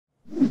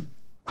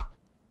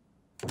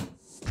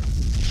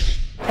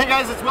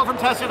guys, it's Will from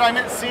Tested. I'm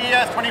at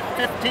CES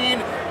 2015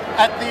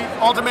 at the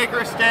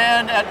Ultimaker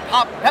stand at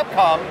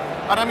PepCom,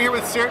 and I'm here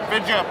with Sirt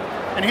Vidya,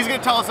 and he's going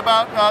to tell us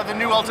about the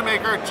new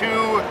Ultimaker 2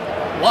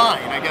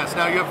 line, I guess.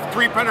 Now you have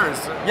 3 printers.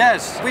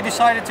 Yes, we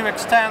decided to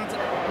extend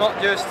not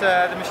just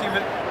the machine,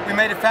 but we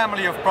made a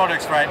family of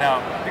products right now.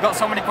 We got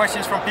so many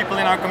questions from people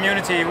in our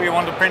community. We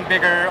want to print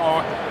bigger,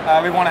 or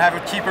we want to have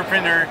a cheaper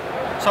printer.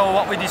 So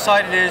what we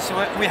decided is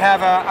we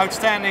have an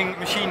outstanding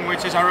machine,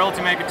 which is our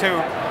Ultimaker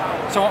 2.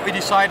 So what we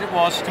decided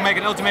was to make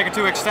an Ultimaker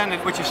 2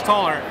 extended, which is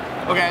taller.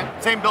 Okay,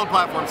 same build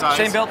platform size.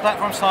 Same build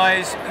platform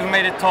size, we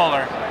made it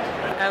taller.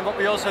 And what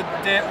we also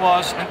did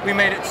was we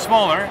made it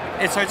smaller,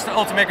 so it's the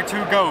Ultimaker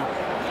 2 Go.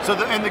 So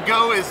the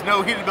Go is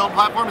no heated build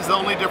platform, is the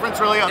only difference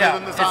really other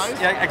than the size?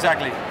 Yeah,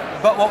 exactly.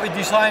 But what we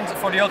designed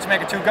for the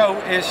Ultimaker 2 Go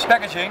is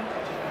packaging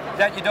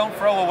that you don't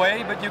throw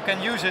away, but you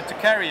can use it to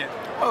carry it.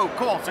 Oh,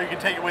 cool. So you can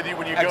take it with you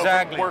when you go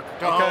from work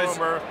to because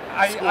home or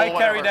school, I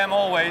carry them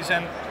always,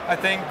 and I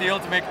think the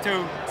Ultimaker 2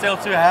 is still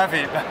too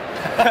heavy.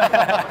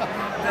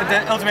 The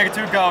Ultimaker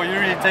 2 Go, you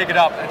really take it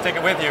up and take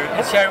it with you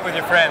and share it with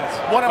your friends.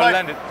 One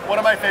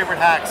of my favorite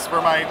hacks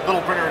for my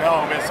little printer at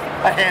home is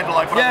a handle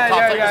I put on the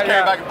top so I just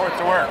carry back and forth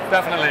to work.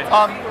 Definitely.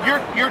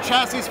 Your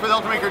chassis for the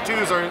Ultimaker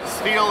 2s are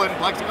steel and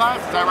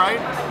plexiglass, is that right?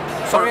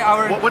 Sorry,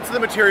 what's the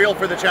material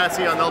for the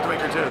chassis on the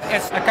Ultimaker 2?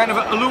 It's a kind of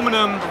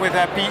aluminum with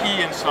a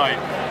PE inside.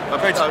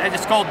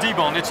 It's called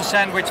D-bond. It's a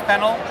sandwich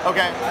panel.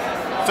 Okay.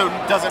 So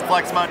it doesn't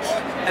flex much?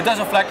 It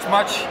doesn't flex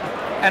much,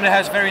 and it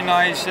has very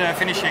nice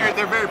finishing.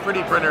 They're very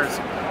pretty printers.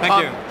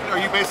 Thank you. Are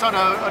you based on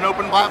an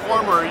open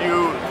platform, or are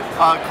you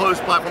a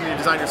closed platform you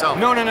design yourself?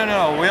 No.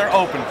 We're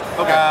open.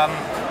 Okay.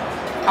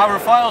 Our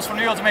files from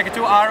the Ultimaker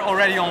 2 are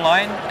already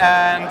online,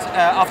 and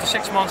after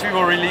 6 months we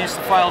will release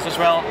the files as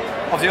well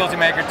of the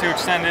Ultimaker 2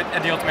 Extended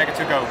and the Ultimaker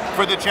 2 Go.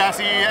 For the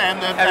chassis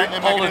and the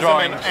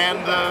mechanism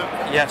and the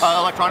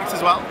electronics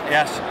as well?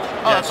 Yes.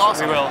 Oh, that's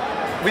awesome. We will.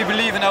 We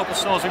believe in open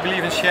source, we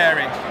believe in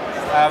sharing.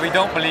 We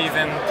don't believe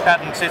in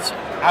patents, it's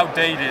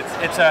outdated.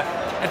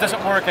 It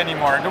doesn't work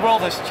anymore. The world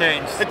has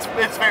changed. It's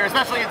fair,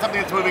 especially in something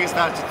that's moving as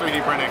fast as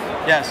 3D printing.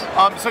 Yes.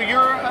 So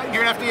you're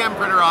an FDM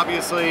printer,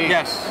 obviously.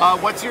 Yes.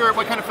 What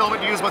kind of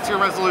filament do you use? What's your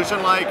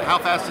resolution like? How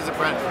fast does it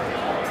print?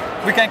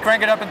 We can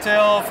crank it up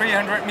until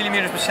 300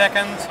 millimeters per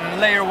second.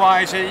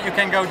 Layer-wise, you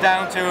can go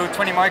down to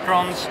 20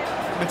 microns.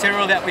 The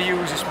material that we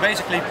use is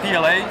basically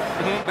PLA,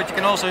 but you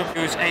can also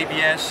use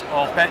ABS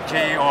or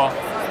PETG, or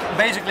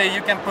basically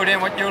you can put in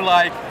what you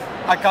like.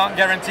 I can't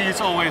guarantee it's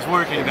always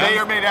working. It may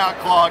or may not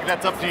clog,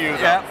 that's up to you.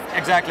 Though. Yeah,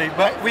 exactly.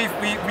 But we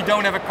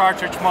don't have a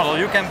cartridge model.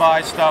 You can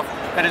buy stuff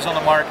that is on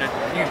the market.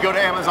 You can go to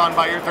Amazon,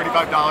 buy your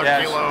 $35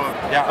 kilo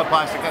of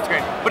plastic, that's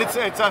great. But it's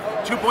a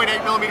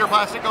 2.8 millimeter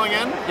plastic going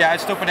in? Yeah,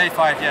 it's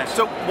 2.85, yes.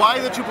 So why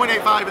the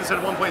 2.85 instead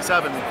of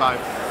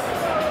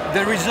 1.75?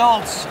 The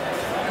results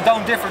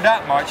don't differ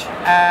that much,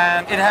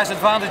 and it has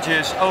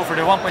advantages over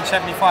the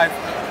 1.75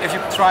 if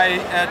you try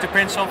to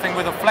print something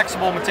with a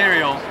flexible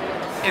material.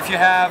 If you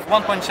have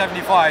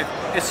 1.75,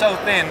 it's so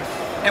thin,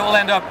 it will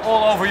end up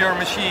all over your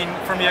machine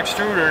from the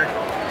extruder,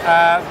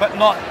 but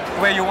not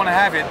where you want to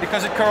have it,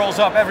 because it curls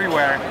up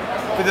everywhere.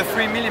 With a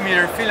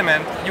 3mm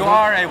filament, you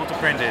are able to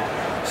print it.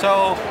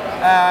 So,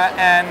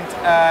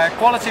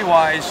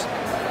 quality-wise,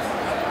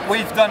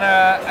 we've done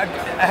a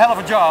hell of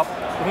a job.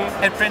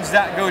 It prints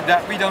that good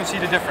that we don't see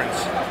the difference.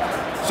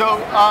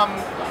 So,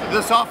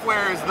 the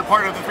software is the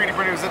part of the 3D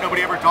printers that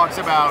nobody ever talks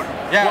about.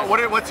 Yeah.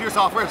 What's your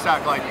software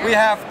stack like? We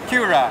have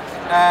Cura.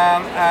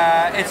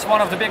 It's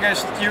one of the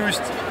biggest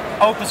used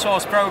open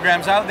source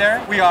programs out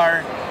there. We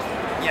are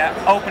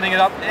opening it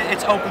up.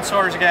 It's open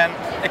source again.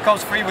 It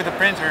comes free with the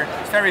printer.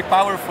 It's very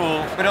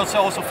powerful, but it's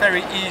also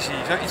very easy.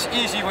 So it's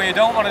easy when you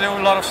don't want to do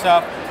a lot of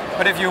stuff,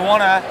 but if you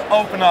want to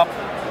open up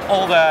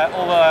all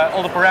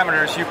the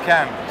parameters, you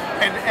can.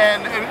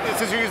 And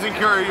since you're using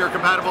Cura, you're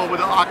compatible with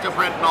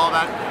Octoprint and all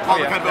that,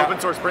 the kind of open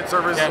source print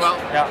servers as well?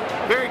 Yeah.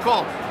 Very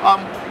cool.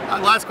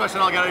 Last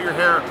question I'll get out of your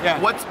hair. Yeah.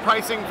 What's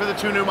pricing for the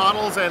 2 new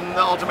models and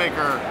the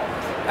Ultimaker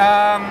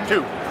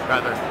 2,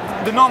 rather?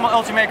 The normal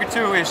Ultimaker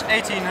 2 is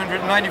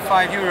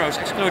 1,895 euros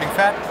excluding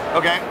VAT.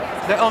 Okay.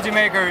 The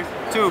Ultimaker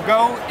 2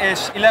 Go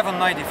is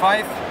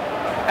 1195.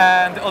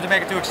 And the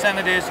Ultimaker 2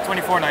 Extended is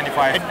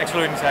 $24.95,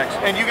 excluding tax.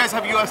 And you guys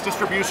have US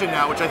distribution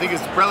now, which I think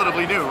is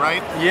relatively new,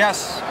 right?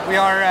 Yes, we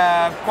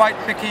are quite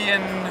picky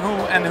in who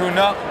and who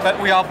not, but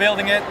we are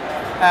building it.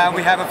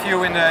 We have a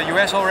few in the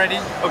US already.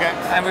 Okay.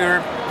 And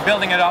we're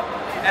building it up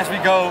as we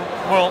go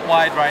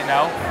worldwide right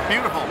now.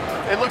 Beautiful.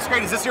 It looks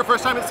great. Is this your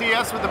first time at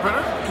CES with the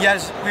printer?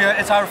 Yes,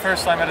 it's our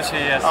first time at a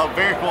CES. Oh,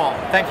 very cool.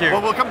 Thank you.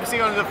 Well, we'll come to see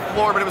you on the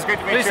floor, but it was great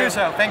to meet you. Please do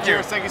so. Thank you.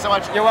 Cheers. Thank you so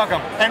much. You're welcome.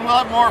 And we'll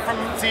have more from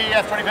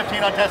CES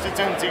 2015 on Tested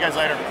soon. See you guys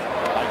later.